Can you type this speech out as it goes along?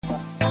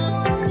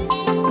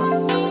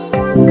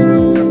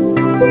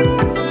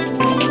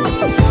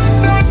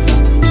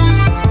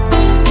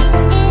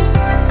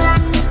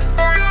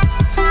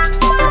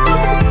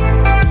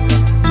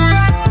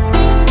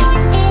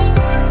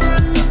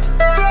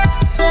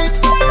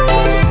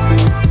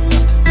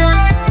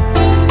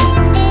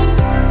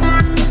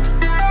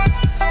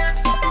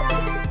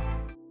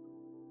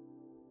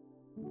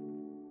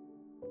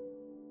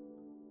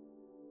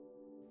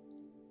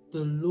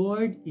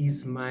Lord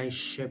is my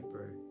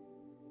shepherd,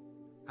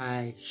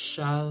 I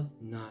shall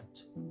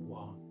not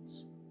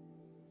want.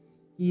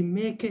 He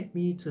maketh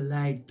me to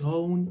lie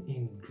down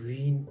in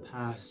green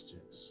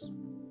pastures.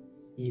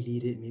 He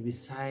leadeth me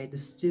beside the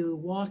still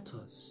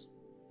waters.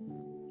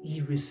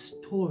 He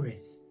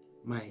restoreth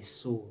my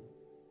soul.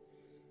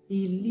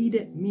 He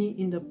leadeth me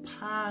in the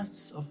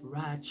paths of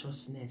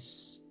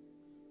righteousness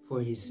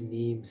for his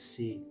name's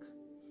sake.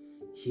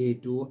 Yea,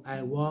 though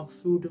I walk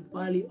through the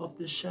valley of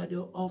the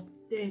shadow of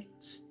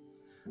death,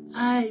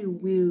 I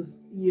will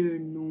fear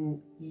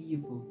no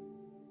evil,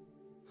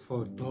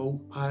 for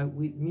thou art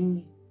with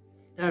me.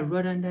 Thy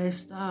rod and thy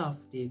staff,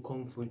 they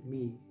comfort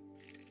me.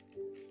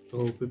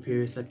 Thou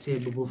preparest a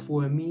table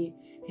before me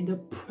in the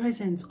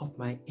presence of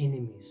my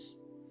enemies.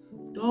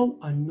 Thou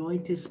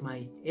anointest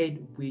my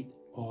head with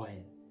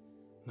oil.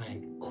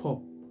 My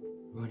cup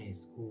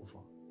runneth over.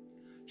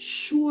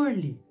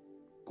 Surely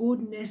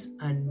goodness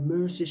and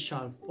mercy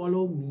shall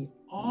follow me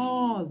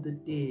all the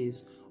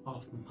days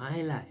of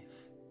my life,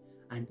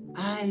 and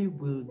I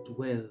will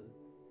dwell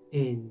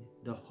in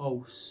the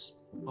house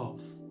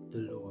of the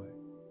Lord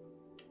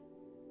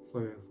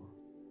forever.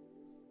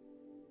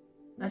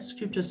 That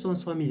scripture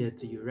sounds familiar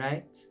to you,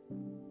 right?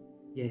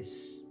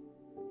 Yes,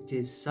 it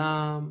is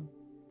Psalm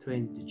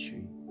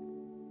 23.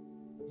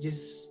 It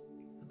is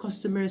a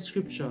customary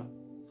scripture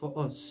for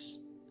us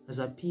as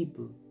a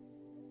people.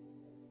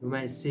 We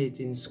might say it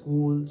in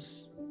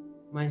schools,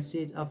 we might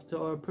say it after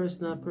our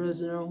personal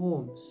prayers in our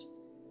homes.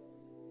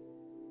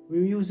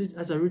 We use it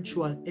as a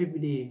ritual every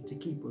day to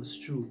keep us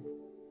true.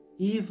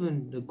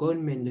 Even the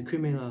gunmen, the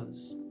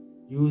criminals,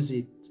 use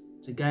it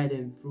to guide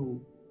them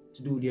through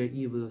to do their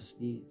evilest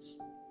deeds.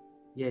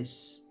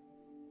 Yes,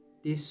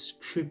 this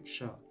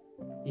scripture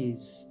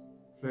is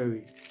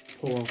very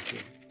powerful.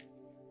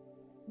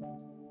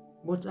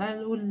 But I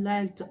would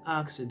like to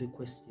ask you the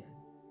question,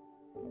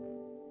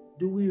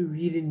 do we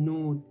really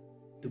know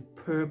the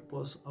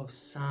purpose of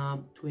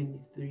Psalm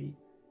 23?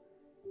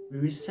 We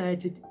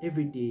recite it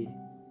every day,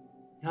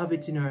 we have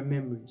it in our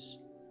memories,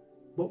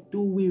 but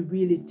do we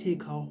really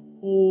take a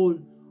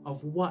hold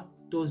of what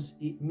does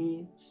it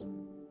mean?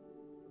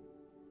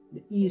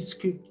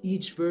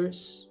 Each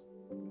verse,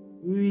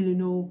 we really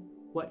know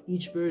what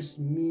each verse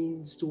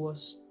means to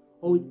us,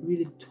 how it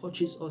really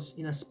touches us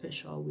in a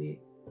special way.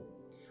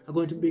 I'm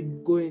going to be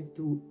going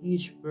through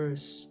each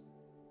verse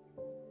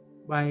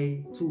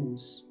by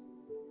twos.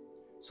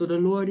 So the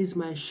Lord is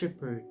my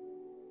shepherd,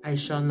 I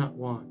shall not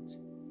want.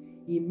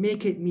 He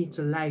maketh me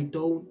to lie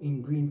down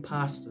in green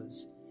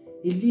pastures.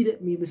 He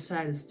leadeth me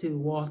beside the still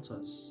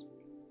waters.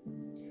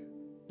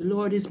 The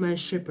Lord is my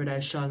shepherd, I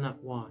shall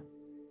not want.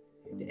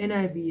 The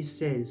NIV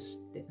says,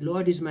 the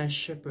Lord is my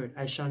shepherd,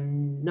 I shall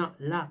not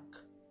lack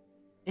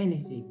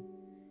anything.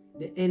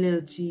 The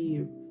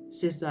NLT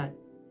says that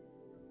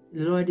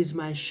the Lord is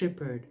my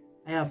shepherd,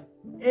 I have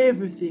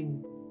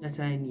everything that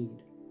I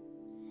need.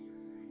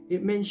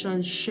 It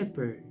mentions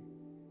shepherd.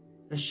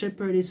 A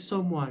shepherd is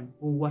someone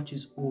who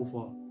watches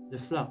over the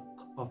flock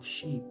of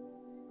sheep.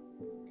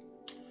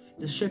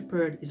 The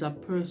shepherd is a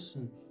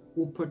person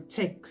who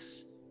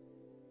protects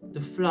the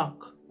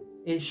flock,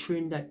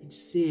 ensuring that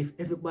it's safe.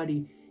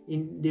 Everybody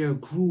in their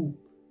group,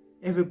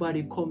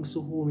 everybody comes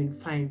to home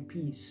and find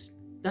peace.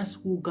 That's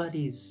who God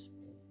is.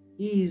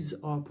 He is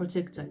our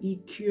protector. He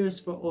cares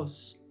for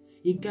us.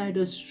 He guides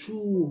us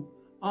through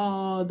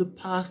all the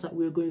paths that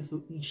we're going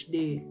through each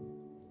day.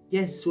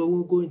 Yes, when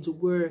we're going to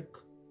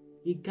work,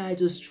 He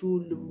guides us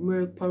through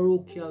the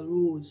parochial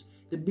roads,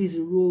 the busy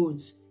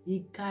roads.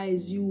 He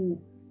guides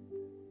you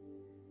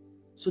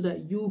so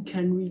that you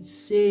can reach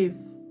safe.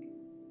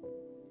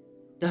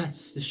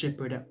 That's the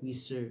shepherd that we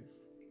serve.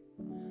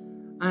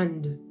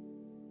 And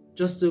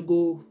just to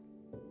go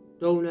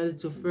down a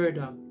little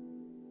further,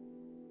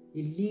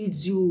 He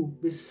leads you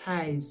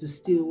beside the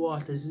still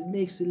waters. He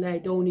makes you lie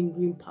down in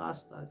green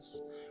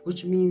pastures,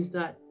 which means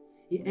that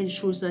He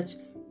ensures that,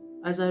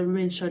 as I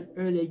mentioned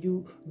earlier,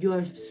 you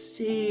are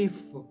safe.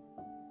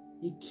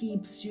 He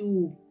keeps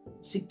you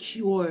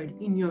secured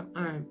in your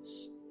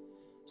arms.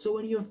 So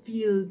when you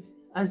feel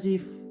as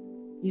if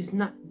He's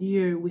not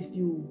there with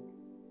you,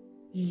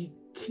 He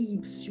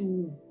keeps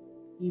you.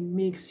 He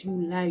makes you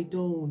lie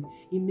down.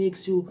 He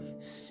makes you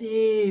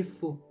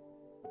safe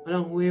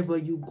along wherever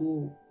you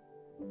go.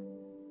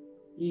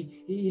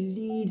 He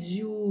leads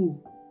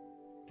you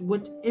to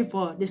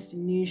whatever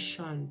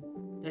destination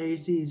there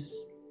is.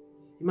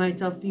 You might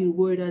have feel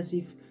worried as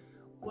if,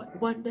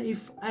 wonder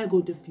if I'm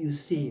going to feel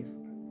safe.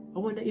 I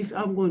wonder if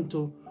I'm going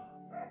to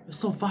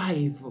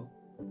survive.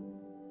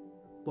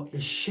 But the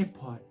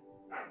shepherd,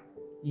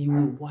 He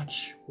will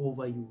watch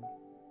over you.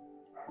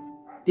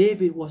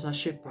 David was a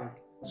shepherd,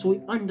 so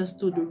he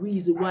understood the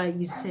reason why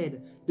he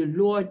said, the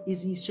Lord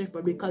is his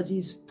shepherd, because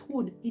he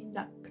stood in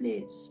that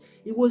place.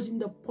 He was in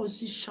the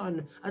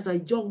position as a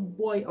young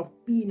boy of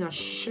being a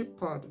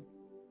shepherd.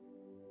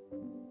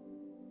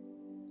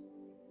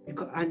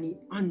 And he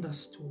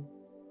understood.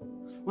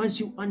 Once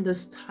you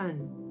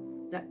understand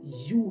that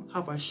you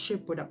have a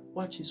shepherd that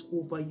watches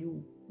over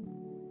you,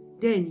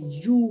 then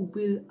you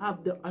will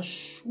have the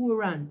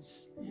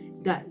assurance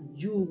that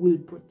you will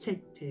be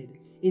protected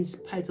in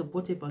spite of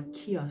whatever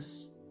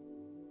chaos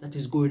that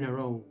is going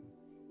around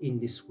in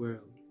this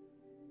world.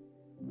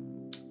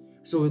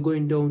 So we're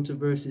going down to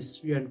verses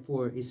 3 and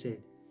 4. He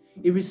said,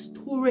 He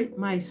restored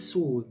my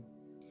soul.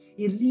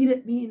 He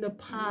leadeth me in the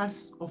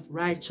paths of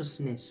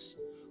righteousness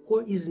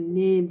for his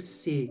name's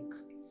sake.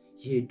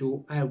 Yea,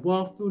 though I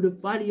walk through the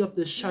valley of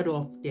the shadow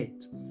of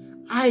death,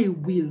 I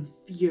will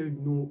fear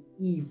no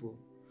evil.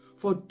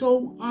 For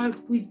thou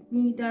art with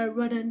me, thy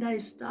rod and thy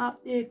staff,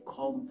 they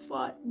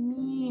comfort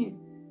me.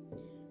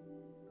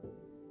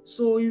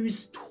 So he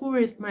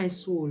restoreth my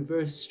soul,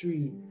 verse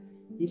 3.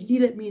 He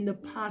leadeth me in the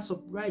paths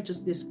of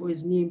righteousness for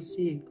his name's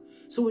sake.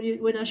 So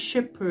when a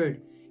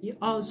shepherd, he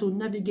also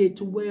navigates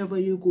to wherever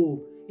you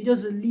go. He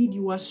doesn't lead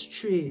you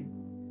astray.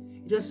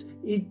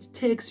 It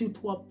takes you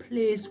to a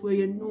place where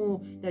you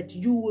know that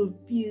you will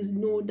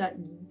know that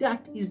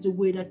that is the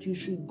way that you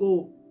should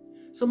go.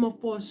 Some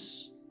of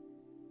us,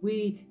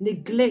 we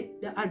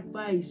neglect the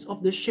advice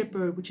of the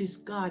shepherd, which is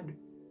God,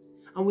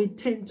 and we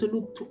tend to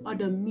look to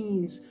other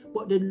means.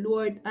 But the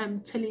Lord, I'm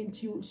telling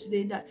you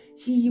today that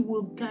He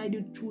will guide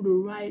you through the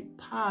right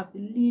path,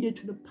 lead you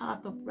to the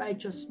path of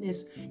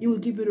righteousness. He will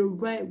give you the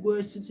right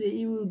words to say.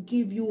 He will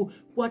give you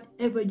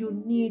whatever you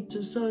need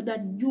to, so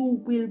that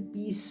you will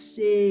be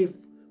safe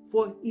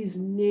for His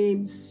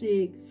name's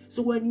sake.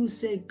 So when you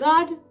say,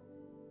 God,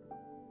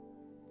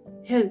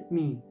 help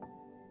me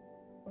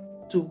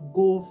to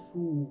go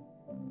through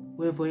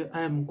wherever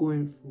I am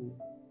going through,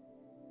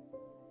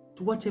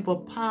 to whatever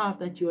path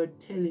that you are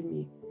telling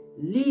me,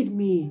 lead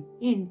me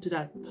into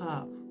that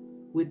path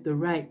with the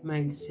right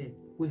mindset,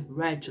 with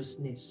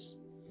righteousness.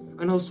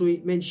 And also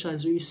it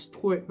mentions,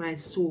 restore my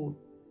soul.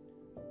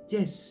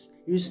 Yes,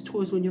 it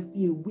restores when you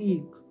feel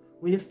weak,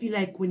 when you feel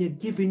like when you're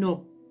giving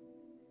up.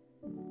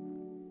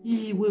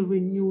 He will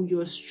renew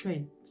your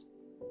strength.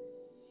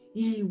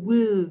 He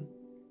will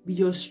be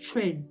your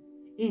strength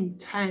in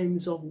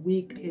times of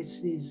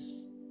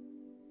weaknesses.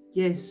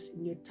 Yes,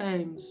 in your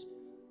times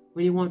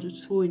when you want to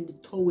throw in the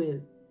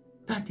towel,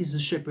 that is the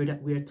shepherd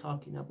that we are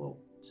talking about.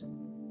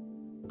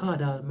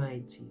 God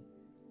Almighty.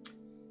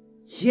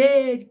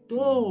 Yea,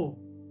 though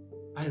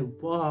I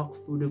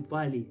walk through the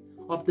valley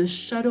of the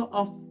shadow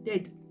of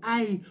death,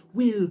 I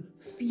will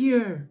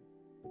fear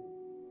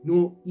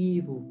no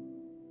evil.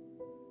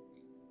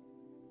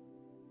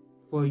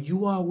 For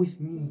you are with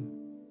me,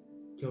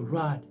 your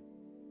rod,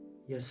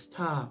 your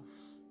staff,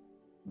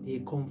 they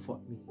comfort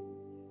me.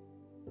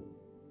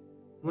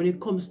 When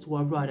it comes to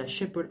a rod, a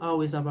shepherd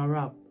always have a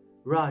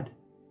rod,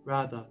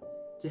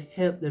 to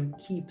help them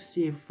keep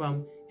safe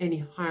from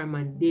any harm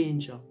and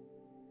danger.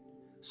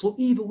 So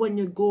even when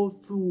you go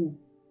through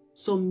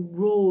some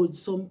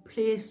roads, some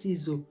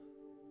places,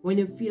 when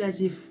you feel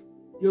as if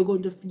you're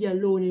going to feel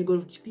alone, you're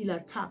going to feel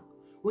attacked,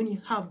 when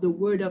you have the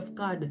word of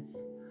God,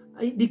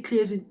 it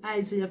declares in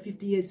Isaiah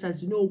 58,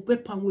 says, no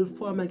weapon will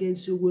form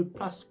against you will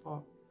prosper.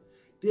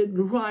 The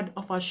rod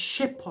of a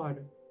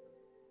shepherd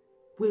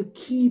will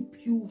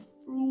keep you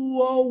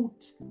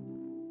throughout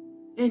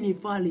any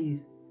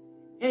valleys,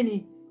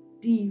 any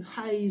deep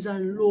highs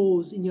and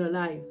lows in your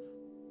life.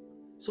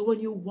 So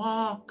when you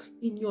walk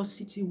in your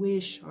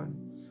situation,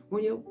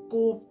 when you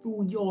go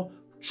through your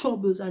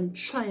troubles and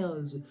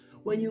trials,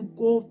 when you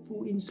go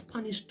through in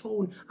Spanish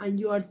Town and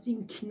you are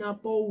thinking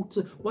about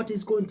what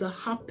is going to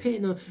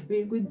happen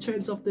in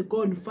terms of the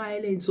gun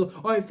violence,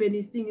 or if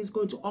anything is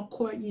going to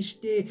occur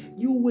each day,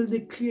 you will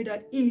declare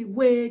that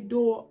even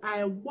though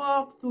I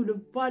walk through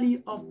the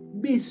valley of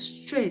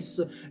distress,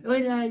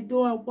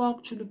 though I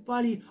walk through the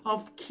valley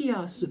of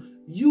chaos,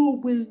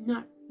 you will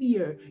not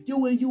fear. You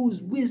will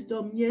use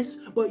wisdom, yes,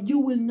 but you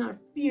will not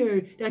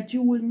fear, that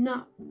you will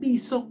not be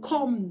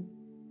succumbed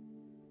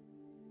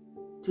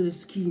to the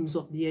schemes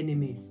of the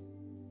enemy.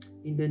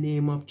 In the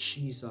name of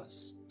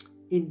Jesus.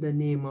 In the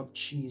name of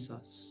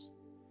Jesus.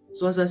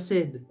 So as I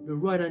said, the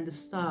rod and the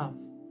staff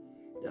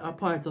are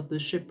part of the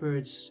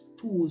shepherd's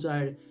tools,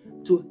 are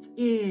to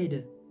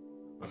aid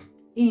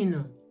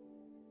in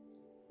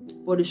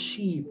for the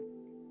sheep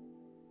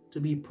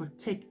to be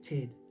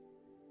protected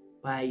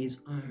by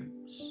his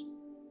arms.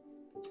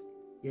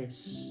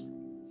 Yes.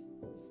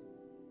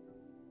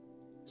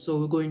 So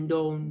we're going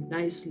down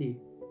nicely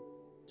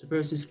to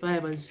verses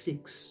 5 and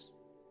 6.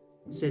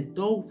 He said,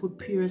 thou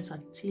preparest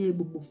a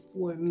table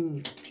before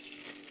me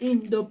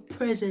in the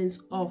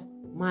presence of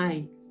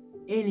my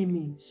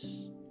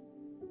enemies.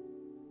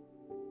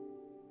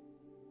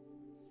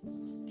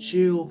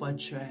 Jehovah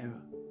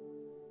Jireh,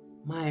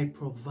 my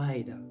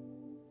provider,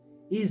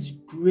 His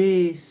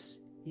grace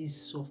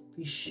is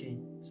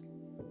sufficient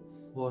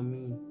for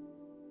me.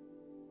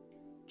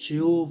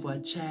 Jehovah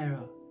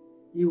Jireh,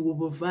 He will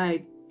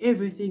provide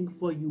everything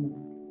for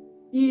you.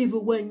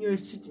 Even when you're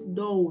sitting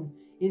down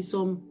in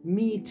some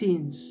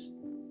meetings,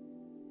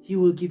 He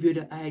will give you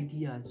the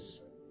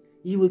ideas.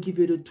 He will give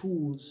you the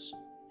tools.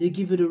 He'll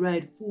give you the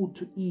right food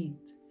to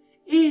eat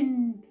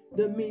in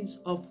the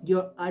midst of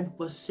your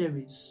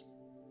adversaries.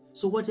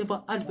 So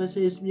whatever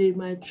adversaries they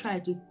might try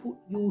to put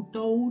you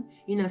down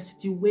in a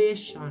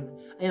situation,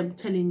 I am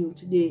telling you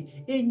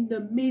today, in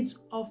the midst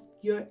of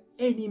your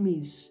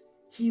enemies,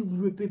 He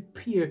will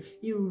prepare,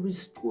 He will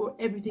restore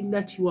everything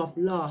that you have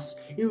lost.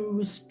 He will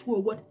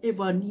restore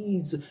whatever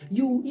needs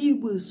you. He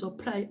will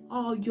supply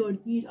all your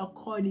need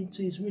according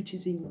to His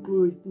riches in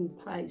glory through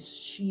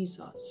Christ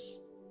Jesus.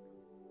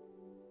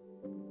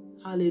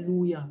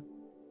 Hallelujah.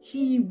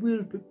 He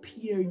will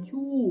prepare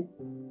you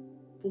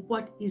for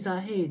what is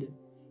ahead.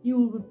 He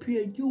will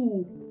prepare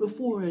you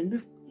before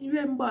and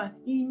remember,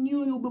 He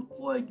knew you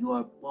before you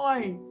were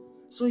born.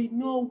 So He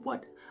knows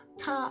what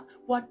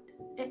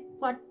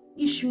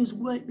issues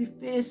might be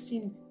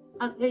facing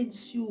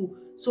against you.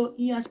 So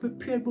He has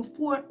prepared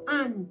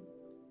beforehand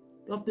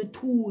of the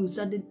tools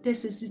and the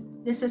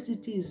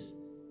necessities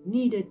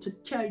needed to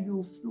carry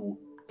you through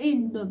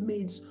in the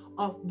midst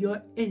of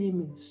your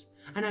enemies.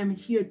 And I'm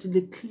here to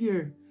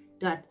declare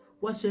that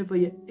whatever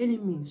your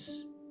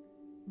enemies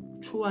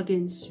throw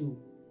against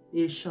you,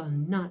 they shall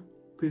not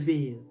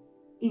prevail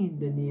in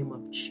the name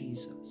of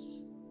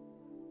Jesus.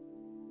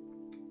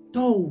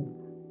 Thou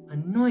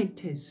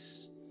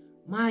anointest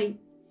my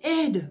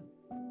head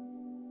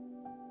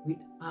with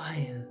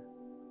oil,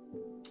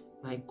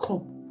 my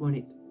cup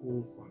runneth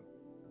over.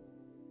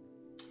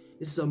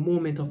 This is a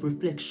moment of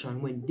reflection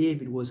when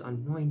David was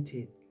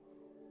anointed,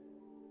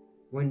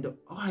 when the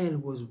oil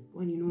was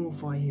running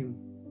over him,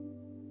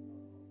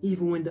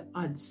 even when the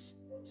odds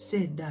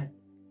said that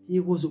he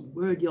wasn't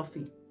worthy of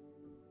it.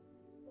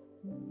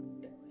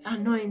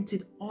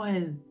 Anointed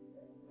oil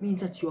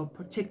means that you are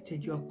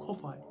protected, you are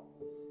covered.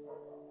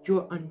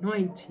 Your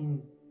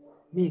anointing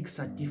makes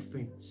a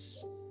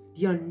difference.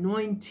 The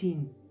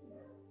anointing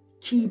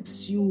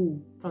keeps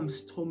you from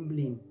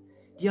stumbling.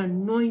 The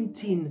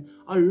anointing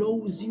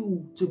allows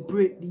you to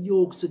break the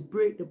yokes, to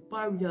break the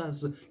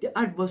barriers, the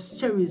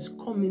adversaries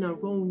coming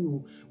around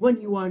you. When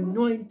you are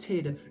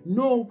anointed,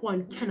 no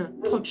one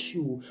cannot touch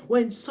you.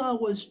 When Saul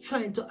was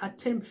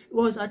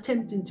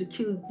attempting to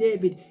kill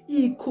David,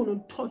 he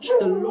couldn't touch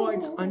the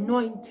Lord's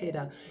anointed.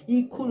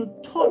 He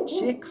couldn't touch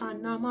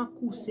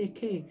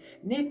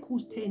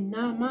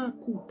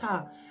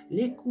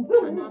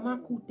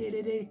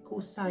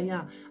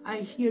I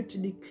here to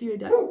declare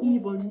that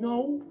even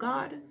now,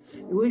 God,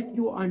 if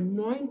you are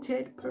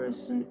anointed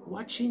person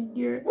watching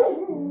there,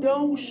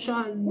 thou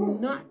shalt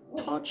not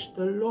touch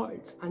the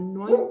Lord's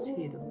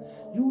anointed.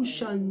 You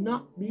shall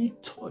not be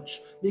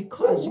touched,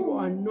 because you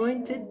are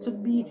anointed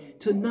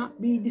to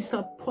not be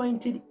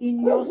disappointed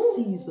in your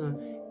season,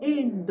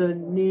 in the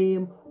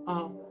name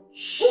of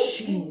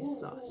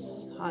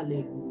Jesus.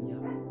 Hallelujah.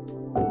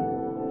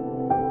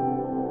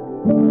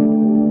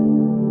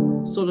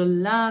 So the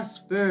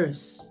last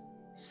verse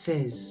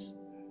says,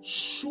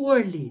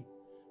 surely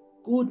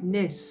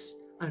goodness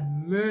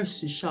and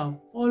mercy shall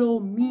follow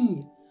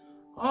me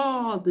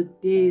all the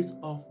days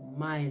of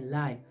my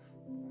life,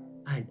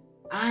 and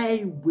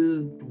I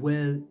will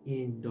dwell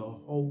in the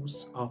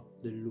house of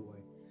the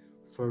Lord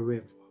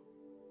forever.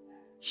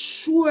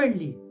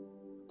 Surely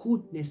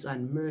goodness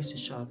and mercy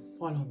shall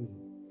follow me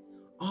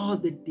all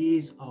the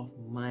days of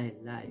my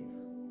life.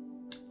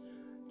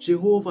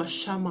 Jehovah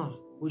Shammah,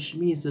 which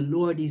means the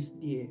Lord is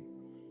there.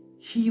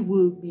 He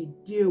will be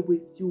there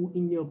with you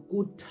in your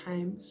good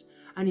times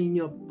and in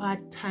your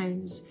bad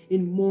times,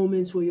 in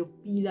moments where you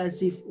feel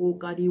as if, oh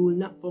God, He will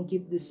not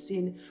forgive the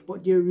sin,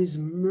 but there is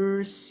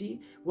mercy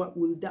that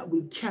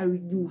will carry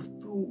you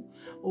through.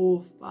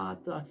 Oh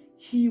Father,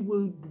 He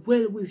will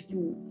dwell with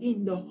you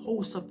in the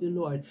house of the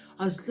Lord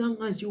as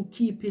long as you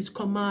keep His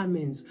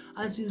commandments,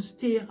 as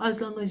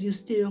long as you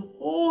stay,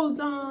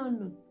 hold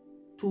on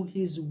to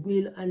His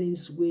will and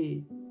His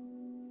way.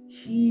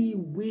 He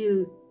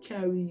will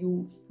carry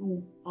you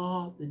through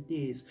all the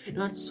days,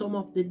 not some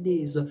of the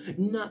days,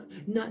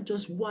 not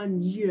just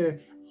 1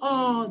 year,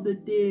 all the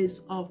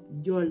days of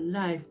your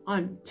life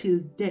until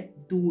death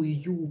do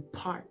you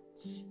part.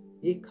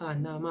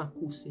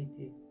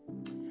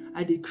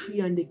 I decree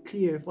and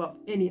declare for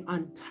any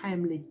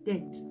untimely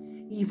death,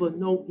 even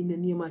now in the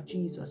name of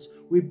Jesus,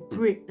 we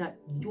break that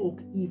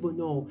yoke even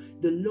now.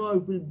 The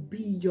Lord will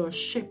be your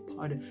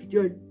shepherd.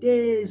 Your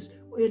days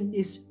in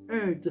this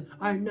earth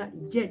are not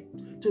yet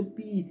to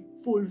be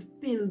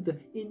fulfilled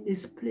in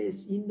this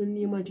place in the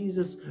name of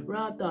Jesus.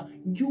 Rather,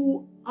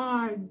 you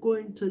are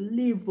going to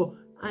live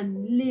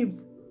and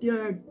live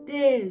your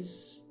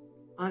days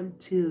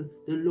until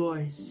the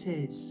Lord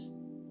says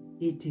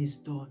it is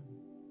done.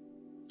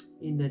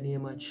 In the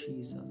name of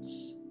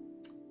Jesus.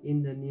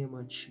 In the name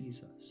of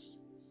Jesus.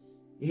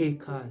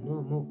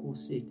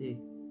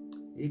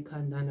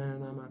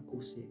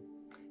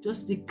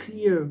 Just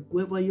declare,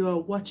 whoever you are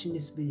watching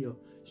this video,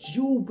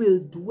 you will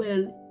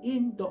dwell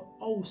in the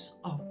house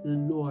of the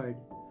Lord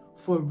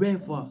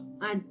forever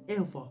and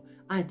ever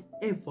and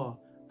ever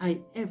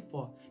and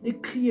ever.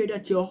 Declare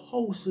that your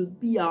house will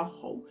be a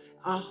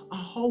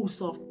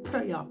house of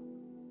prayer.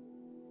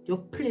 Your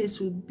place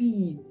will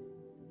be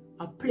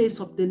a place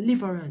of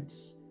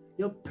deliverance.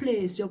 Your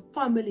place, your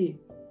family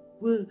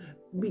will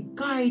be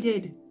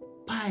guided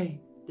by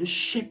the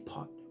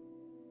shepherd.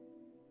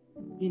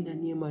 in the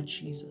name of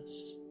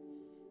Jesus.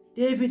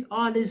 David,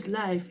 all his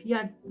life, he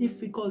had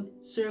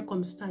difficult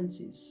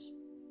circumstances.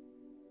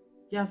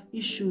 He have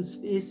issues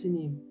facing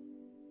him.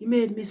 He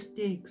made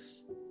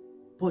mistakes.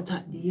 But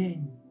at the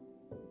end,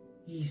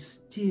 he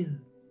still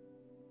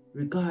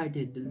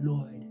regarded the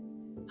Lord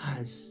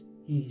as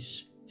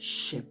his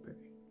shepherd.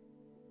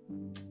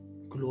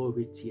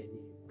 Glory to your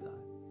name, God.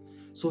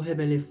 So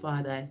Heavenly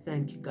Father, I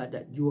thank you, God,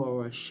 that you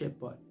are our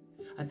shepherd.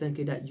 I thank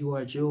you that you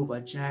are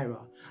Jehovah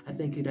Jireh. I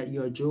thank you that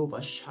you are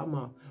Jehovah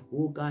Shammah.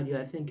 Oh God,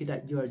 I thank you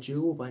that you are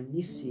Jehovah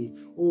Nissi.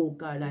 Oh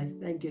God, I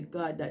thank you,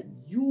 God, that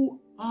you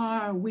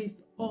are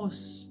with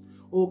us.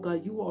 Oh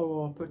God, you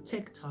are our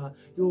protector.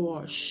 You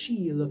are our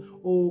shield.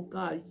 Oh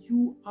God,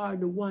 you are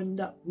the one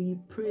that we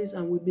praise,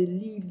 and we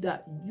believe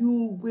that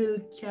you will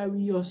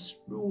carry us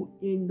through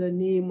in the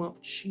name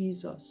of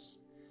Jesus.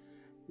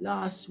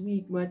 Last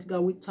week, mighty God,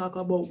 we talked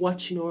about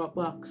watching our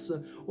backs.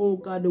 Oh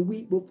God, the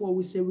week before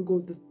we said we're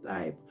going to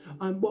thrive.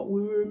 But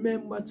we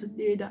remember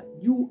today that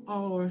you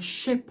are our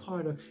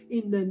shepherd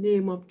in the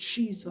name of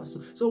Jesus.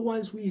 So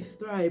once we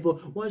thrive,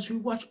 once we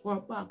watch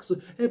our backs,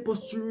 help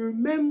us to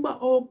remember,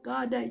 oh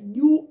God, that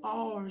you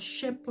are our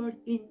shepherd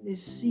in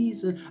this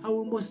season. And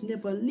we must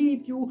never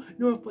leave you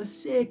nor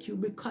forsake you,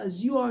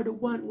 because you are the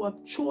one who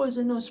have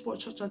chosen us for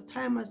such a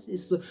time as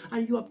this.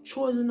 And you have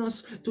chosen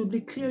us to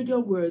declare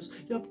your words.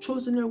 You have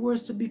chosen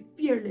words to be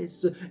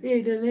fearless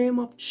in the name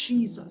of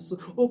Jesus.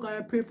 Oh God,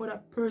 I pray for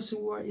that person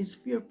who is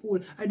fearful.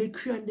 I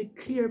decree and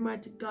declare,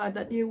 mighty God,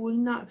 that they will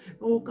not,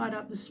 oh God,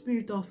 have the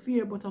spirit of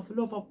fear, but of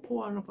love, of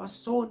power, and of a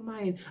sound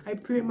mind. I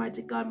pray,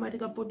 mighty God,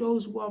 for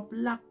those who have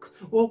lack,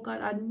 oh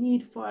God, a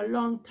need for a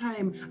long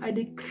time. I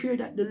declare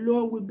that the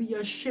Lord will be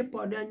your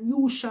shepherd, and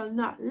you shall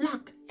not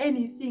lack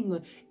anything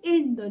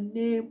in the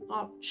name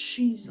of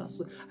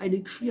Jesus. I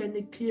decree and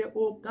declare,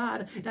 oh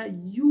God, that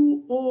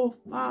you, oh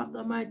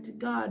Father, mighty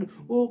God,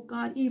 oh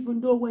God,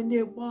 even though when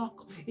they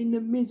walk in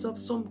the midst of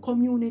some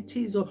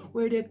communities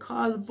where they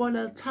call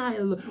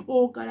volatile,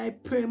 oh God, I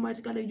pray,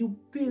 mighty God, that you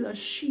build a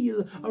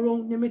shield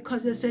around them,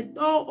 because they said,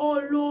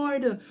 oh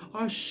Lord,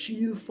 a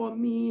shield for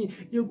me,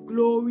 your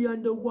glory,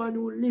 and the one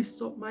who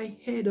lifts up my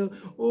head.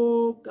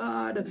 Oh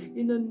God,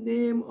 in the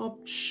name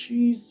of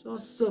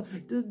Jesus,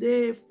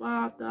 today,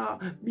 Father,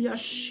 be a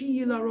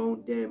shield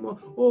around them.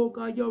 Oh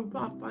God, your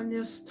wrath and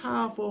your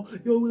staff,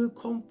 you will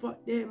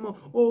comfort them.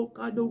 Oh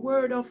God, the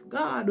word of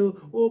God,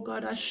 oh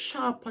God, a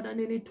sharper than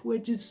any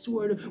two-edged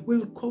sword,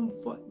 will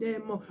comfort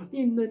them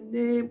in the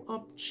name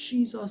of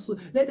Jesus.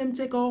 Let them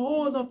take a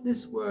hold of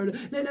this word.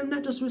 Let them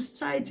not just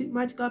recite it,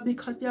 mighty God,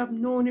 because they have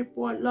known it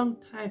for a long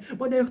time,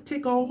 but they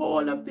take a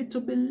hold of it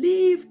to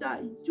believe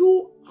that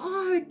you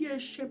are their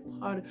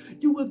shepherd.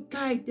 You will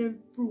guide them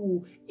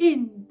through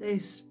in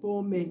this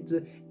moment,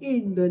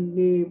 in the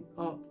name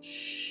of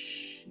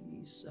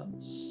Jesus.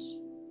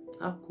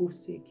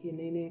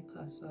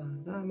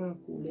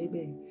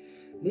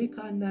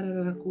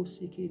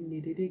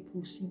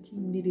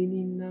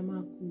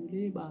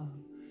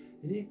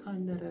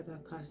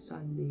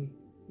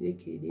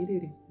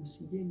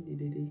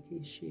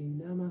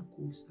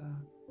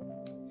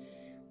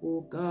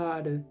 Oh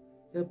God,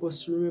 help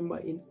us to remember,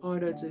 in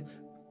order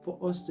for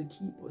us to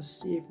keep us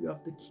safe, we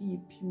have to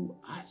keep you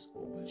as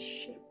our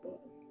shepherd.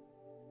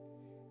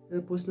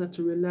 Help us not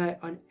to rely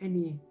on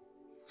any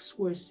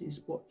sources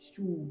but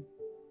you.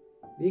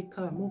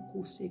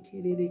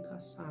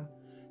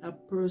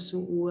 That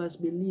person who has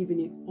believed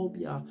in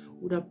Obia,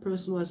 or that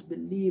person who has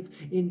believed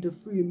in the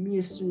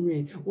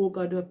Freemasonry, oh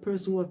God, that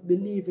person who has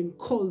believed in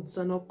cults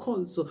and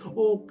occults,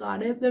 oh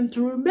God, help them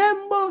to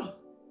remember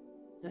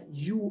that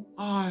you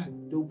are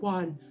the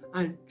one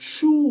and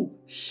true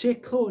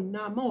shepherd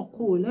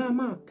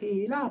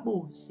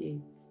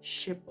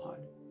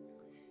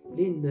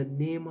in the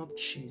name of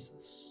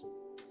Jesus.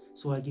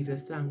 So I give you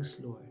thanks,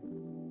 Lord,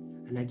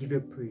 and I give you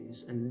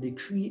praise, and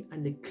decree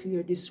and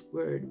declare this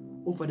word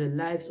over the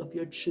lives of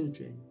your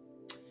children.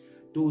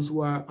 Those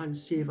who are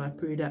unsaved, I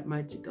pray that,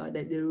 mighty God,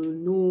 that they will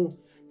know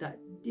that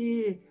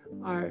they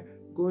are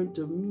going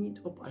to meet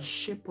up a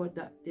shepherd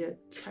that they'll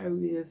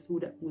carry through,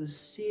 that will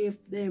save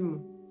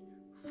them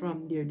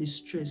from their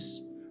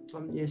distress,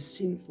 from their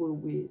sinful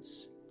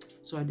ways.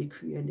 So I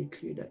decree and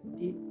declare that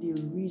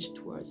they'll reach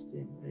towards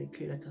them. I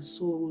declare that a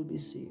soul will be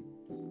saved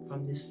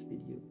from this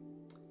video.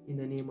 In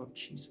the name of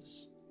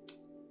Jesus.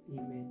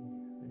 Amen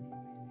and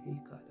amen.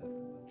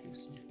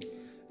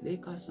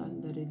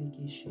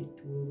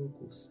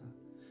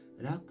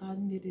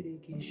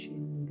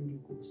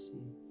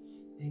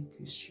 Thank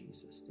you,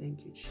 Jesus.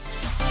 Thank you,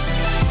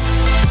 Jesus.